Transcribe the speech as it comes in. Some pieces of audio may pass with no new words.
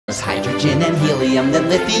hydrogen and helium, then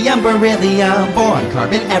lithium, beryllium. Boron,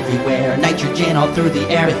 carbon everywhere, nitrogen all through the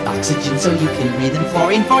air with oxygen so you can breathe, and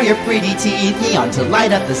fluorine for your pretty teeth. Neon to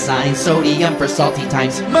light up the sign, sodium for salty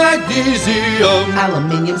times, magnesium,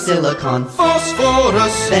 aluminium, silicon,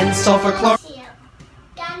 phosphorus, then sulfur, chlorine.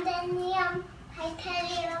 Gadolinium,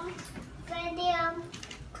 titanium, radium,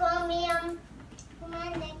 chromium,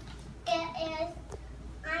 manganese,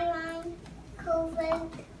 iron,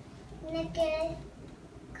 cobalt, nickel,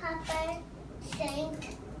 copper,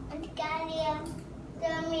 zinc, and gallium,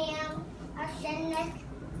 chromium, arsenic,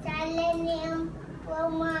 selenium,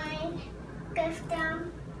 bromine,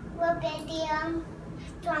 gypsum, rubidium,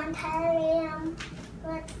 strontium,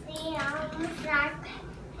 lithium,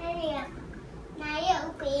 helium,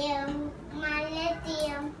 niobium,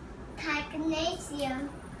 magnesium, magnesium,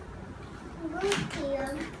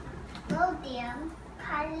 lithium, rhodium,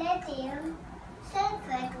 palladium,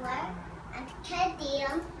 sulfur, and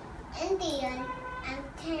cadmium, indium, and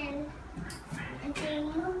tin,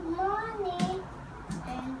 antimony,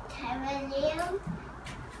 and beryllium,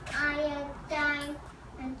 iodine,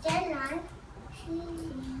 and xenon,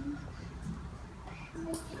 helium.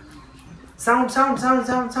 Sound.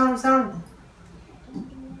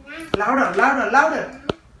 Louder.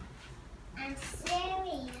 And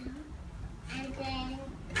cerium, and then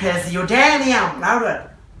Praseodymium. Louder.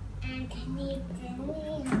 and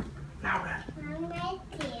neodymium, Louder.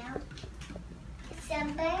 magnesium,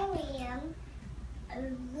 samarium,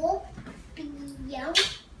 rubidium,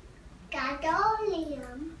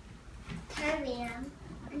 gadolinium, terbium,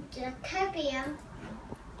 and terbium,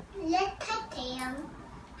 lithium,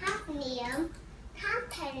 hafnium,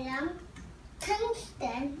 tantalum,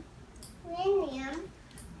 tungsten, rhenium,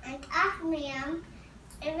 and osmium,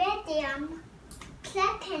 iridium,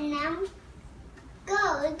 platinum,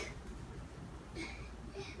 gold,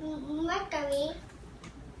 mercury,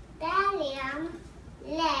 gallium,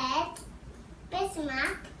 lead,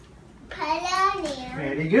 bismuth, polonium.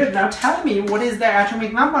 Very good. Now tell me, what is the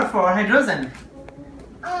atomic number for hydrogen?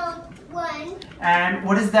 1. And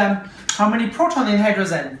what is how many protons in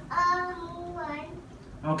hydrogen? 1.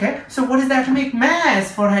 Okay. So what is the atomic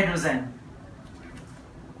mass for hydrogen?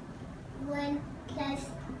 1 plus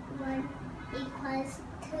 1 equals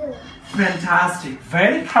 2. Fantastic.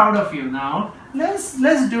 Very proud of you. Now let's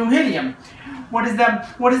do helium. What is the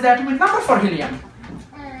atomic number for helium?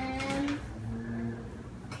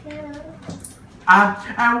 2.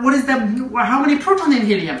 What is how many protons in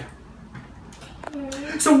helium?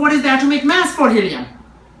 2. So what is the atomic mass for helium?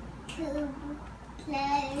 2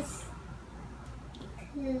 plus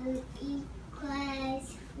 2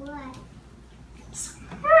 equals 4.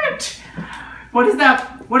 Right. What is the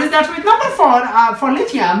atomic number for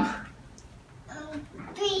lithium?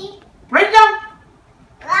 3. Write it down.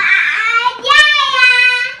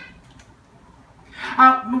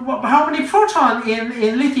 How many protons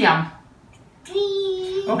in lithium?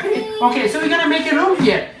 3. Okay. So we're gonna make a room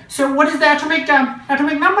here. So what is the atomic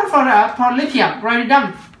number for lithium? Write it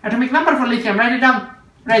down. Atomic number for lithium. Write it down.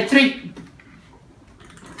 Right, 3.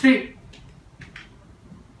 3.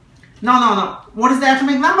 No. What is the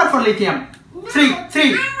atomic number for lithium? 3. I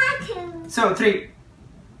want to. So 3.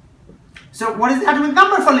 So what is the atomic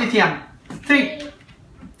number for lithium? 3.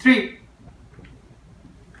 3.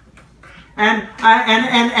 And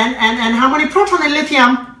how many protons in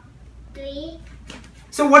lithium? 3.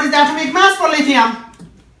 So what is the atomic mass for lithium?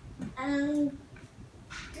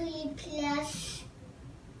 3 plus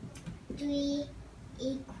 3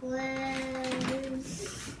 equals.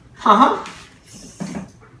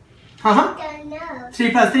 Don't know.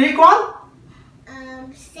 3 plus 3 equal?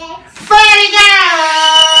 6. Very good!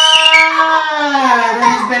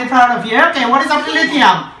 I'm very proud of you. Okay, what is after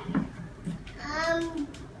lithium?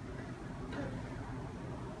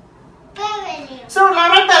 Beryllium. So,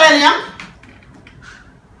 write beryllium.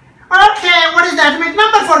 Okay, what is the atomic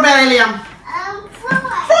number for beryllium? 4.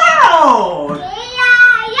 4!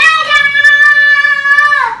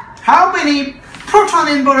 How many protons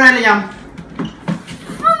in beryllium?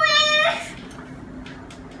 4.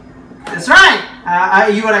 That's right.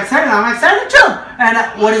 You are excited. I'm excited too. And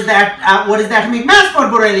what is that? What is the atomic mass for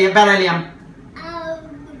beryllium? I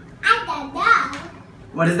don't know.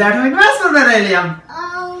 What is the atomic mass for beryllium?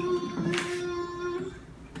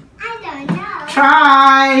 I don't know.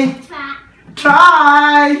 Try.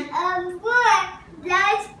 4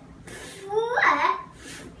 plus 4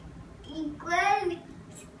 equals.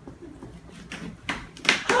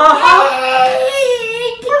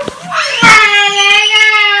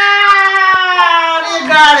 You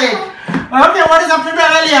got it. Okay, what is after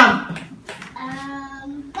beryllium?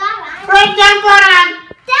 Boron. Write down boron.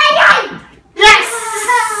 Diamond. Yes.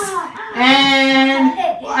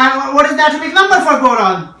 the atomic number for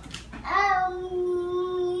boron?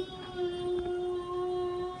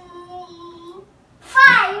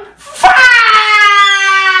 5.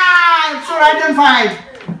 5! So write down 5.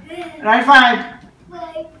 Write 5.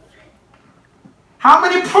 5. How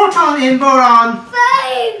many protons in boron? 5.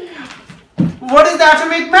 What is the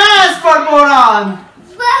atomic mass for boron? 5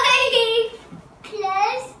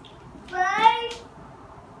 plus 5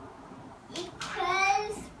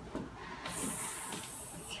 equals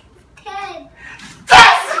 10.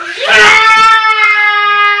 That's right!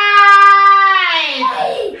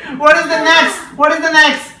 What is the next? What is the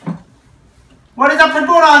next? What is after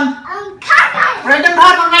boron? Carbon. Write down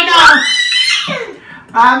carbon right now.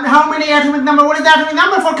 How many atomic number? What is the atomic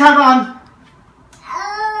number for carbon?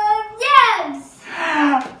 Yes.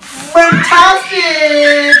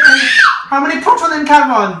 Fantastic! How many protons in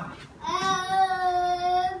carbon?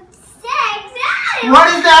 6. What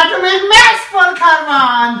is the atomic mass for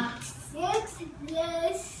carbon? 6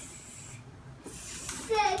 plus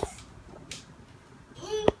 6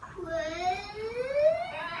 equals.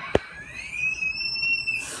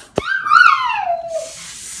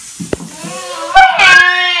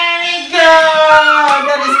 Very good!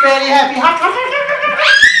 That is very happy.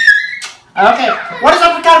 Okay, what is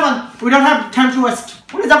after carbon? We don't have time to waste.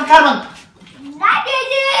 What is after carbon?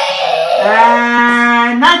 Nitrogen.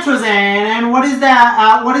 And what is the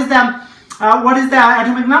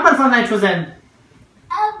atomic number for nitrogen?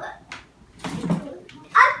 I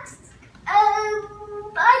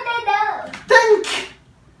don't know. Think.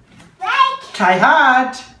 Try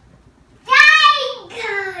hard.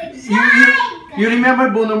 You remember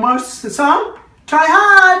Bruno Mars song? Try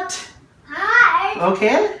hard.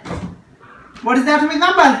 Okay. What is the atomic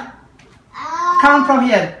number? Count from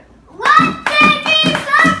here. 1, 2, 3,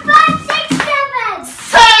 4, 5, 6, 7.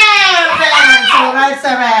 7. So write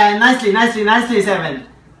 7. Nicely 7.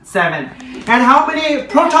 7. And how many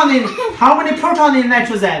proton in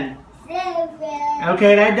nitrogen? 7.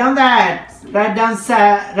 Okay, write down that. Write down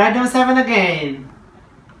 7 again.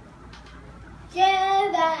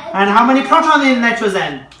 7. And how many proton in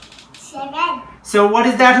nitrogen? 7. So what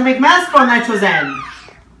is the atomic mass for nitrogen?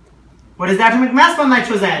 What is the atomic mass for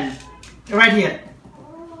nitrogen? Right here.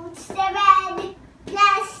 7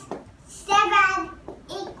 plus 7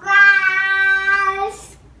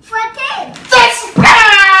 equals 14. That's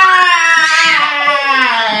right!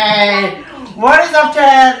 What is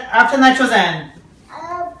after nitrogen?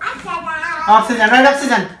 Oxygen. Write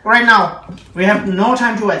oxygen right now. We have no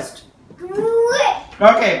time to waste.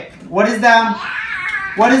 Okay. What is the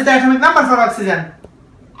atomic number for oxygen?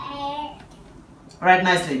 Write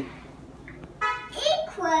nicely.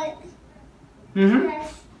 Equal Mm-hmm.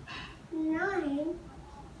 plus 9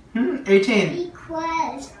 18.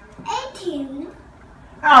 equals 18.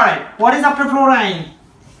 Alright. What is after fluorine?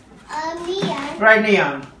 Neon. Write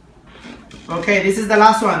neon. Okay, this is the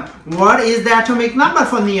last one. What is the atomic number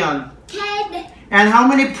for neon? 10. And how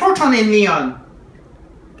many proton in neon?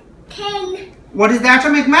 10. What is the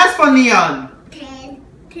atomic mass for neon? 10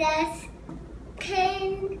 plus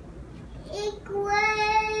 10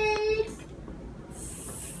 equals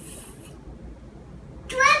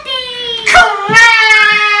 20. Correct!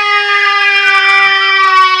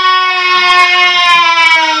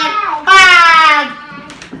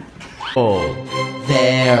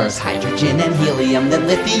 There's hydrogen and helium, then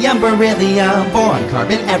lithium, beryllium, boron,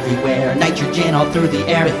 carbon everywhere, nitrogen all through the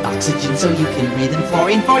air with oxygen so you can breathe, and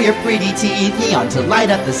fluorine for your pretty teeth, neon to light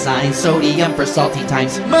up the sign, sodium for salty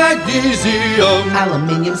times, Magnesium,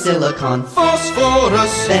 aluminium, silicon,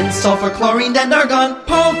 phosphorus, then sulfur, chlorine, and argon,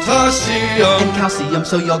 potassium, and calcium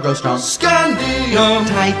so you'll grow strong, scandium,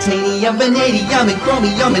 titanium, vanadium, and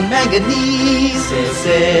chromium, and manganese. This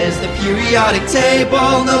is the periodic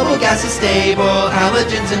table, noble gases stable,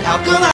 halogens and alkali.